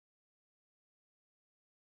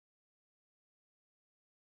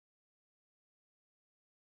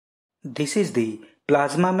This is the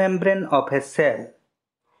plasma membrane of a cell.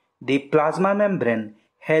 The plasma membrane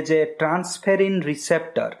has a transferrin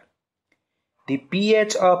receptor. The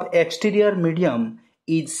pH of exterior medium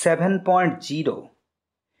is 7.0.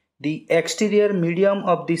 The exterior medium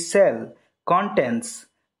of the cell contains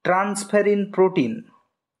transferrin protein.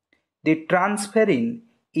 The transferrin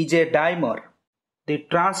is a dimer. The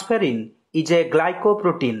transferrin is a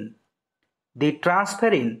glycoprotein. The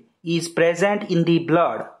transferrin is present in the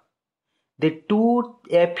blood. The two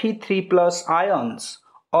Fe3+ ions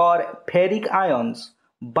or ferric ions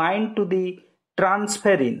bind to the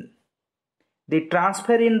transferrin. The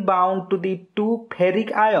transferrin bound to the two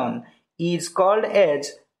ferric ion is called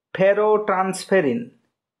as ferrotransferrin.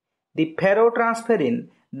 The ferrotransferrin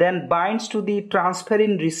then binds to the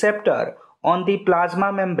transferrin receptor on the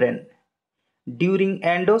plasma membrane. During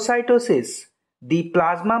endocytosis, the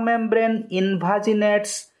plasma membrane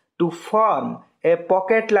invaginates to form a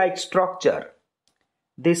pocket-like structure.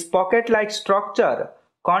 This pocket-like structure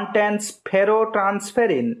contains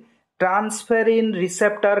ferrotransferrin transferrin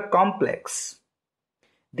receptor complex.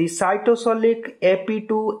 The cytosolic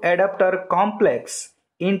AP2 adapter complex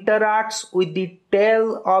interacts with the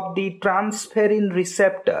tail of the transferrin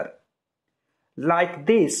receptor. Like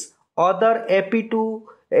this, other AP2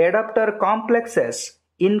 adapter complexes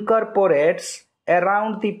incorporates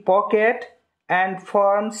around the pocket and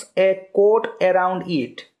forms a coat around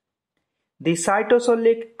it. The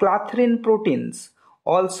cytosolic clathrin proteins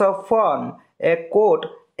also form a coat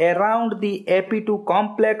around the AP2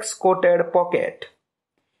 complex coated pocket.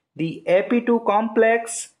 The AP2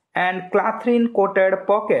 complex and clathrin coated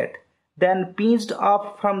pocket then pinched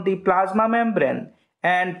off from the plasma membrane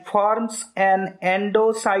and forms an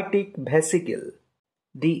endocytic vesicle.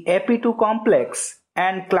 The AP2 complex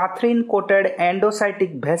and clathrin coated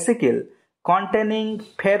endocytic vesicle containing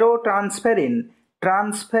ferrotransferrin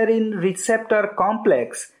transferrin receptor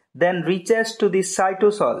complex then reaches to the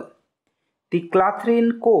cytosol. The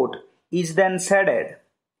clathrin coat is then shedded.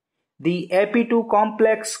 The AP2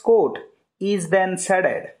 complex coat is then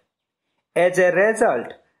shedded. As a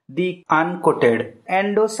result, the uncoated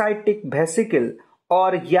endocytic vesicle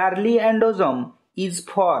or Yarley endosome is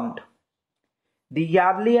formed. The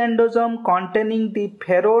Yarley endosome containing the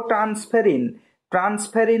ferrotransferrin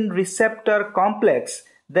transferrin receptor complex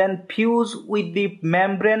then fuse with the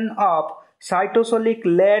membrane of cytosolic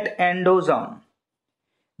late endosome.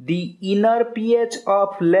 The inner pH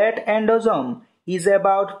of late endosome is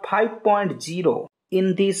about 5.0.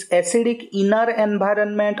 In this acidic inner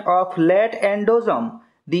environment of late endosome,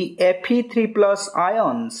 the Fe3+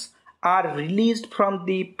 ions are released from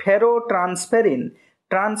the ferrotransferrin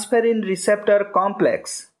transferrin receptor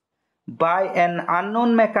complex. By an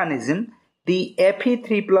unknown mechanism, the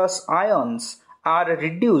Fe3+ ions are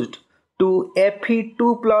reduced to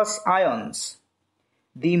Fe2+ ions.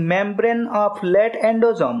 The membrane of late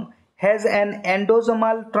endosome has an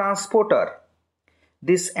endosomal transporter.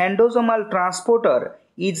 This endosomal transporter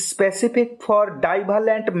is specific for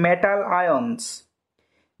divalent metal ions.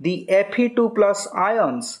 The Fe2+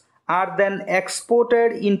 ions are then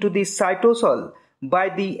exported into the cytosol by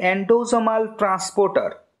the endosomal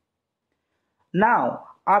transporter. Now,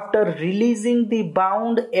 after releasing the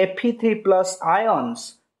bound Fe3+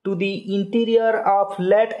 ions to the interior of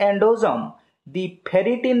late endosome, the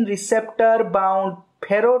ferritin receptor bound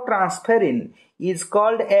ferrotransferrin is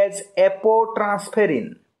called as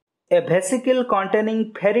apotransferrin. A vesicle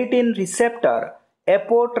containing ferritin receptor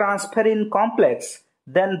apotransferrin complex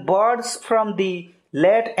then buds from the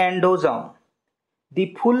late endosome.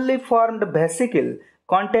 The fully formed vesicle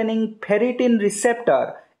containing ferritin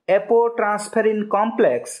receptor apotransferrin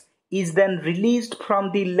complex is then released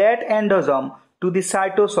from the late endosome to the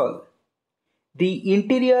cytosol. The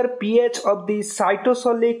interior pH of the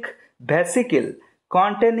cytosolic vesicle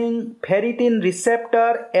containing ferritin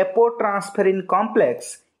receptor apotransferrin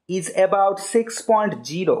complex is about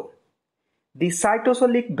 6.0. The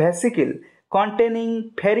cytosolic vesicle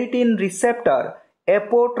containing ferritin receptor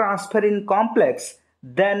apotransferrin complex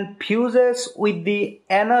then fuses with the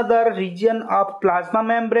another region of plasma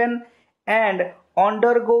membrane and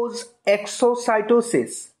undergoes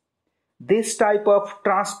exocytosis. This type of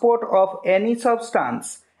transport of any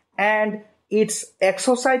substance and its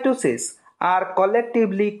exocytosis are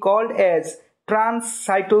collectively called as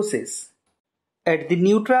transcytosis. At the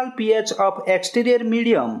neutral pH of exterior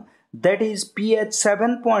medium, that is pH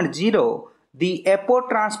 7.0, the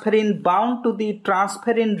apotransferrin bound to the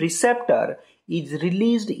transferrin receptor is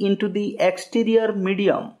released into the exterior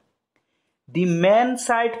medium. The main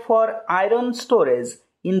site for iron storage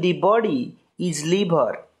in the body is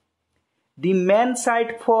liver. The main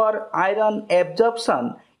site for iron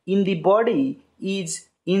absorption in the body is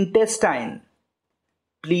intestine.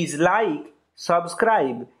 Please like,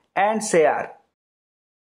 subscribe and share.